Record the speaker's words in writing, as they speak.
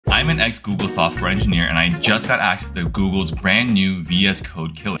I'm an ex-Google software engineer and I just got access to Google's brand new VS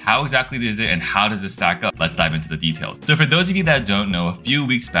Code killer. How exactly is it and how does it stack up? Let's dive into the details. So for those of you that don't know, a few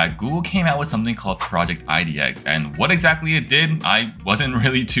weeks back, Google came out with something called Project IDX, and what exactly it did, I wasn't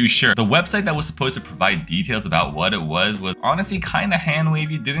really too sure. The website that was supposed to provide details about what it was honestly kind of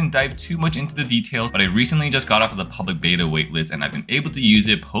hand-wavy, didn't dive too much into the details, but I recently just got off of the public beta waitlist and I've been able to use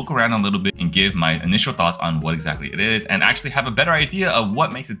it, poke around a little bit, and give my initial thoughts on what exactly it is, and actually have a better idea of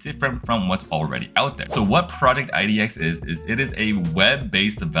what makes it different from what's already out there. So what Project IDX is it is a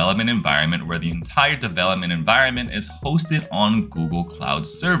web-based development environment where the entire development environment is hosted on Google Cloud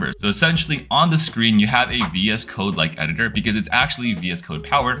servers. So essentially on the screen, you have a VS Code-like editor because it's actually VS Code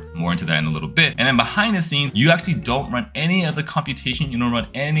powered, more into that in a little bit. And then behind the scenes, you actually don't run any of the computation, you don't run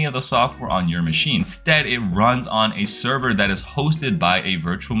any of the software on your machine. Instead, it runs on a server that is hosted by a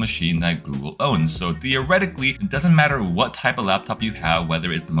virtual machine that Google owns. So theoretically, it doesn't matter what type of laptop you have,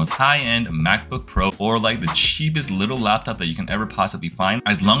 whether it's the most high-end MacBook Pro or like the cheapest little laptop that you can ever possibly find,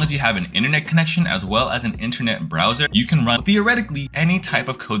 as long as you have an internet connection as well as an internet browser, you can run theoretically any type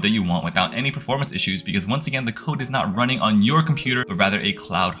of code that you want without any performance issues, because once again, the code is not running on your computer, but rather a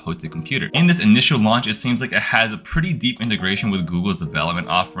cloud-hosted computer. In this initial launch, it seems like it has a pretty deep integration with Google's development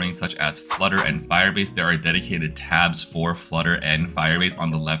offerings such as Flutter and Firebase. There are dedicated tabs for Flutter and Firebase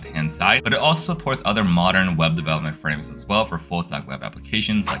on the left-hand side, but it also supports other modern web development frameworks as well for full-stack web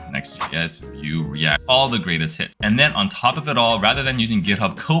applications like Next.js, Vue, React, all the greatest hits. And then on top of it all, rather than using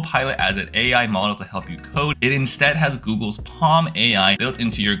GitHub Copilot as an AI model to help you code, it instead has Google's Palm AI built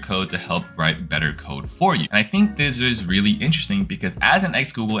into your code to help write better code for you. And I think this is really interesting because as an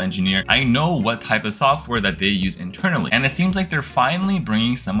ex-Google engineer, I know what type of software that they use internally. And it seems like they're finally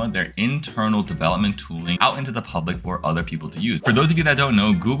bringing some of their internal development tooling out into the public for other people to use. For those of you that don't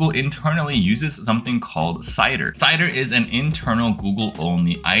know, Google internally uses something called Cider. Cider is an internal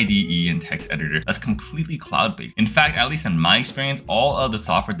Google-only IDE and text editor that's completely cloud-based. In fact, at least in my experience, all of the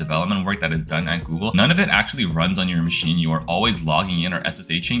software development work that is done at Google, none of it actually runs on your machine. You are always logging in or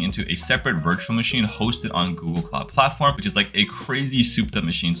SSHing into a separate virtual machine hosted on Google Cloud Platform, which is like a crazy souped up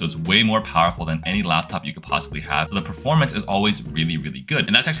machine. So it's way more powerful than any laptop you could possibly have. So the performance is always really, really good.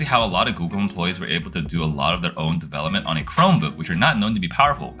 And that's actually how a lot of Google employees were able to do a lot of their own development on a Chromebook, which are not known to be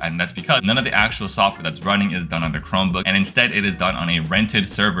powerful. And that's because none of the actual software that's running is done on their Chromebook, and instead it is done on a rented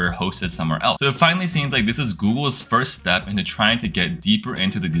server hosted somewhere else. So it finally seems like this is Google's first step into trying to get deeper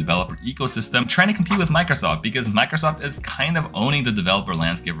into the developer ecosystem, trying to compete with Microsoft, because Microsoft is kind of owning the developer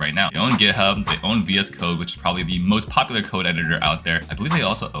landscape right now. They own GitHub, they own VS Code, which is probably the most popular code editor out there. I believe they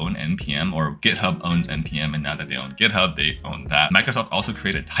also own NPM, or GitHub owns NPM, and now that they own GitHub, they own that. Microsoft also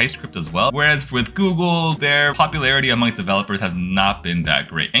created TypeScript as well, whereas with Google, their popularity amongst developers has not been that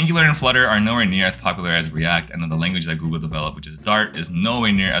great. Angular and Flutter are nowhere near as popular as React, and then the language that Google developed, which is Dart, is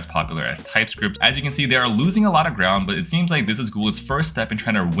nowhere near as popular as TypeScript. As you can see, they are losing a lot of ground, but it seems like this is Google's first step in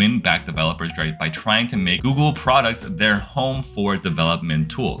trying to win back developers, right, by trying to make Google products their home for development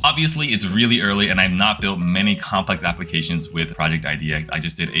tools. Obviously, it's really early, and I've not built many complex applications with Project IDX. I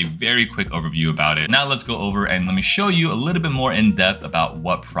just did a very quick overview about it. Now let's go over and let me show you a little bit more in depth about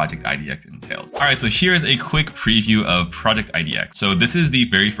what Project IDX entails. All right, so here's a quick preview of Project IDX. So this is the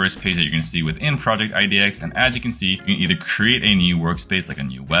very first page that you're going to see within Project IDX, and as you can see, you can either create a new workspace like a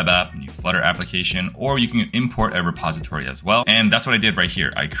new web app, a new Flutter application, or you can import a repository as well. And that's what I did right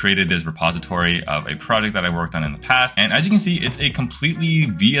here. I created this repository of a project that I worked on in the past, and as you can see, it's a completely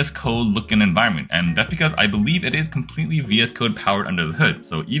VS Code looking environment, and that's because I believe it is completely VS Code powered under the hood.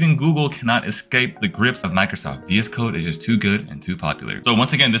 So even Google cannot escape the grips of Microsoft. VS Code is just too good and too popular. So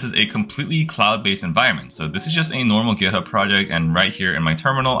once again, this is a completely cloud-based environment. So this is just a normal GitHub project, and right here in my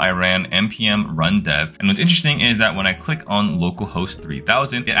terminal, I ran npm run dev. And what's interesting is that when I click on localhost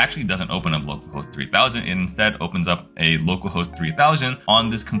 3000, it actually doesn't open up localhost 3000. It instead opens up a localhost 3000 on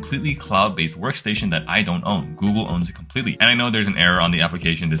this completely cloud-based workstation that I don't own. Google owns it completely. And I know there's an error on the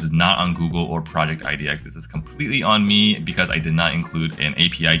application. This is not on Google or Project IDX. This is completely on me because I did not include an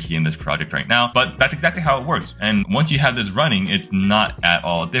API key in this project right now, but that's exactly how it works. And once you have this running, it's not at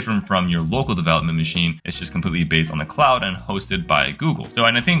all different from your local development machine. It's just completely based on the cloud and hosted by Google. So,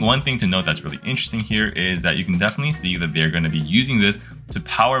 and I think one thing to note that's really interesting here is that you can definitely see that they're going to be using this to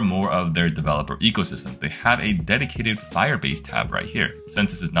power more of their developer ecosystem. They have a dedicated Firebase tab right here.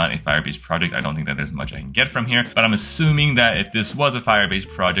 Since this is not a Firebase project, I don't think that there's much I can get from here, but I'm assuming that if this was a Firebase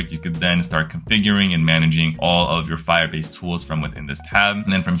project, you could then start configuring and managing all of your Firebase tools from within this tab.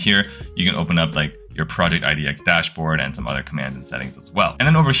 And then from here, you can open up like your Project IDX dashboard and some other commands and settings as well. And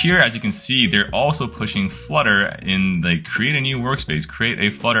then over here, as you can see, they're also pushing Flutter in the create a new workspace, create a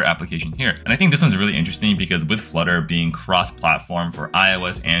Flutter application here. And I think this one's really interesting because with Flutter being cross-platform for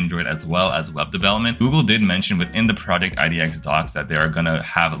iOS, Android, as well as web development, Google did mention within the Project IDX docs that they are going to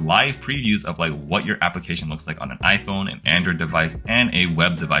have live previews of like what your application looks like on an iPhone, an Android device, and a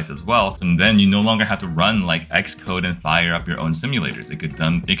web device as well. So then you no longer have to run like Xcode and fire up your own simulators.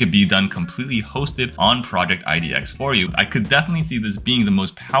 It could be done completely hosted on Project IDX for you. I could definitely see this being the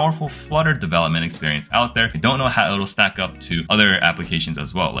most powerful Flutter development experience out there. I don't know how it'll stack up to other applications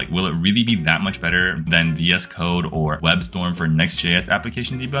as well. Like, will it really be that much better than VS Code or WebStorm for Next.js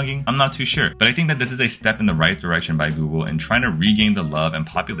application debugging? I'm not too sure, but I think that this is a step in the right direction by Google in trying to regain the love and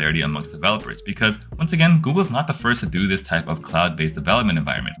popularity amongst developers, because once again, Google's not the first to do this type of cloud-based development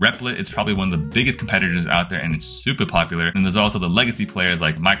environment. Replit is probably one of the biggest competitors out there, and it's super popular. And there's also the legacy players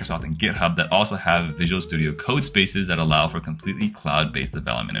like Microsoft and GitHub that also have Visual Studio code spaces that allow for completely cloud-based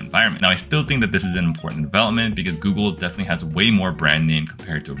development environment. Now, I still think that this is an important development because Google definitely has way more brand name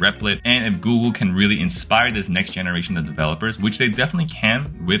compared to Replit. And if Google can really inspire this next generation of developers, which they definitely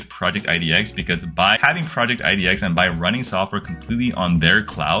can with Project IDX, because by having Project IDX and by running software completely on their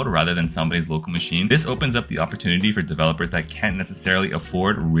cloud rather than somebody's local machine, this opens up the opportunity for developers that can't necessarily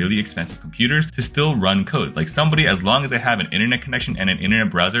afford really expensive computers to still run code. Like somebody, as long as they have an internet connection and an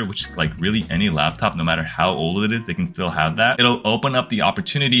internet browser, which is like really any laptop, no matter how old it is, they can still have that. It'll open up the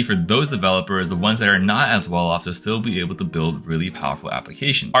opportunity for those developers, the ones that are not as well off, to still be able to build really powerful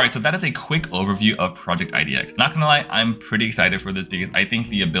applications. All right, so that is a quick overview of Project IDX. Not gonna lie, I'm pretty excited for this because I think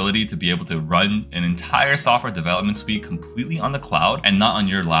the ability to be able to run an entire software development suite completely on the cloud and not on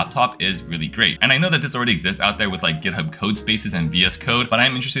your laptop is really great. And I know that this already exists out there with like GitHub code spaces and VS Code, but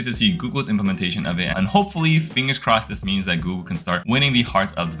I'm interested to see Google's implementation of it. And hopefully, fingers crossed, this means that Google can start winning the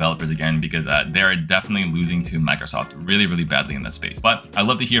hearts of developers again, because they are definitely losing to Microsoft really, really badly in that space. But I'd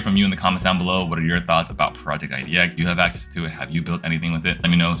love to hear from you in the comments down below. What are your thoughts about Project IDX? Do you have access to it? Have you built anything with it? Let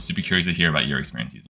me know. Super curious to hear about your experience using it.